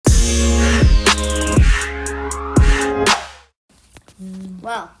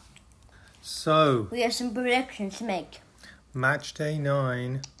Well, So, we have some predictions to make. match day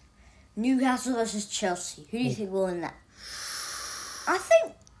 9. Newcastle versus Chelsea. Who do you think will win that? I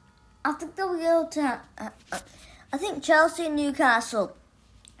think they'll be able to. I think Chelsea and Newcastle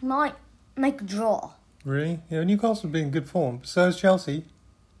might make a draw. Really? Yeah, Newcastle have been in good form. But so has Chelsea.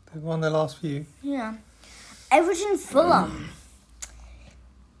 They've won their last few. Yeah. Everton Fulham.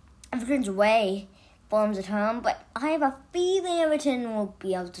 Everton's away. Fulham's at home. But I have a feeling Everton will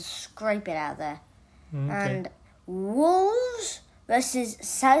be able to scrape it out there. Okay. And Wolves versus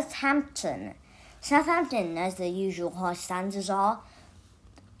Southampton. Southampton, as the usual high standards are,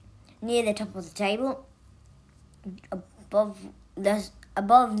 near the top of the table, above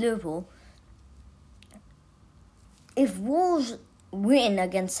Liverpool. If Wolves win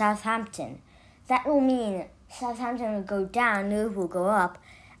against Southampton, that will mean Southampton will go down, Liverpool go up,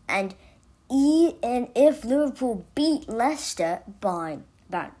 and if Liverpool beat Leicester by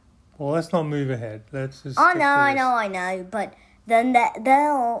about... Well, let's not move ahead. Let's just. I know, but then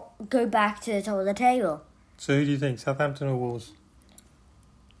they'll go back to the top of the table. So, who do you think? Southampton or Wolves?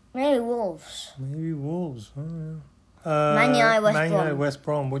 Maybe Wolves. Maybe Wolves. Oh, yeah. Man United, West Man Brom. United, West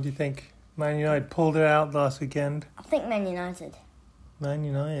Brom. What do you think? Man United pulled it out last weekend. I think Man United. Man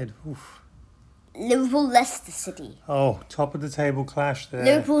United. Oof. Liverpool, Leicester City. Oh, top of the table clash there.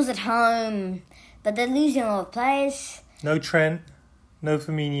 Liverpool's at home, but they're losing a lot of players. No Trent. No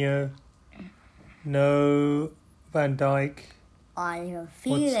Firmino. No Van Dijk. I have a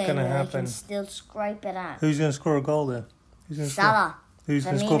feeling gonna they happen? can still scrape it out. Who's going to score a goal there? Who's going to score? Salah. Who's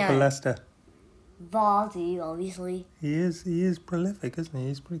going to score for Firmino. Leicester? Vardy, obviously. He is prolific, isn't he?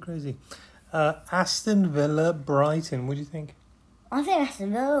 He's pretty crazy. Aston Villa, Brighton. What do you think? I think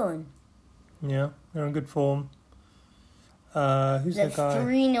Aston Villa win. Yeah, they're in good form. Who's The that guy?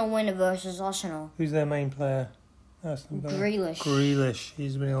 3-0 winner versus Arsenal. Who's their main player? Aston Villa. Grealish.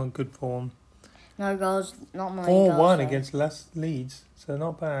 He's been on good form. No goals, not many goals. 4-1 though. against Leeds, so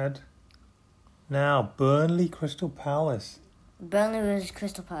not bad. Now, Burnley, Crystal Palace. Burnley versus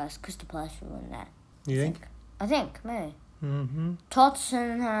Crystal Palace. Crystal Palace will win that. You think? I think, maybe. Mm-hmm.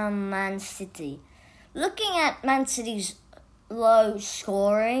 Tottenham, Man City. Looking at Man City's low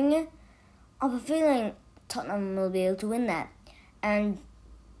scoring, I have a feeling Tottenham will be able to win that. And,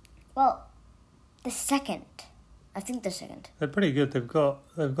 well, the second. I think the second. They're pretty good. They've got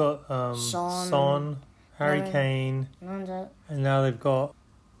Son, Harry Mane. Kane, And, and now they've got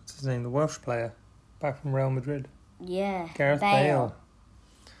what's his name, the Welsh player, back from Real Madrid, yeah, Gareth Bale.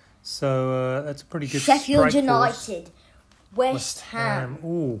 So that's a pretty good. Sheffield strike force. United, West Ham.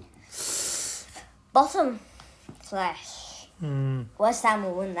 Ooh. Bottom slash. Mm, West Ham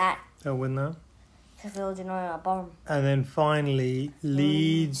will win that. they'll win that. Sheffield United are bottom. And then finally,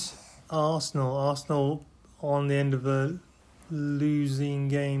 Leeds, Arsenal. Arsenal on the end of a losing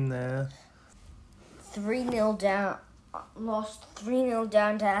game there. 3-0 down. Lost 3-0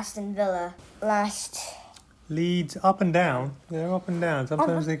 down to Aston Villa last. Leeds up and down. They're up and down.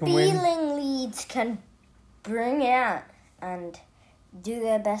 Sometimes they can win. Feeling Leeds can bring it out and do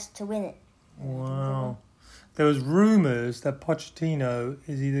their best to win it. Wow. There was rumours that Pochettino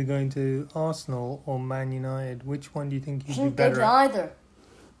is either going to Arsenal or Man United. Which one do you think he'd be Shouldn't go better to at? either.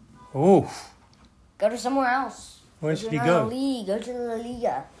 Oh, Go to somewhere else. where should he to go? Go to La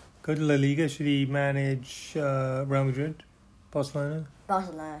Liga. Go to La Liga. Should he manage Real Madrid? Barcelona?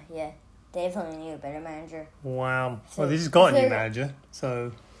 Barcelona, yeah. They definitely need a better manager. Wow. So- Well, they just got a new they're- manager,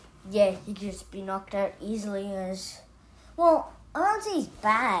 so... Yeah, he could just be knocked out easily as... Well, I don't say he's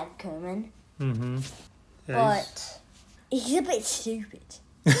bad, Koeman. Mm-hmm. Yeah, But he's a bit stupid.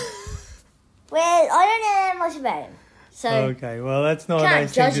 Well, I don't know that much about him. So, okay, well, that's not a Can't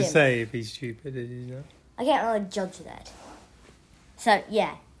nice thing judge to him. say if he's stupid, is it? I can't really judge that. So,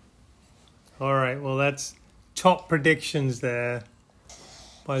 yeah. All right, well, that's top predictions there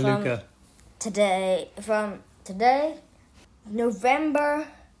by From Luca. From today, November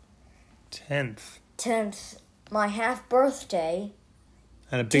 10th. 10th, my half birthday,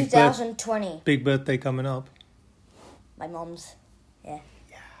 And a big 2020. big birthday coming up. My mom's, yeah.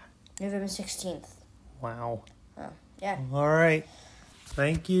 November 16th. Wow. Oh, yeah. All right.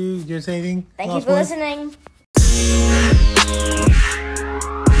 Thank you. Do you have anything? Thank you Last for word? listening.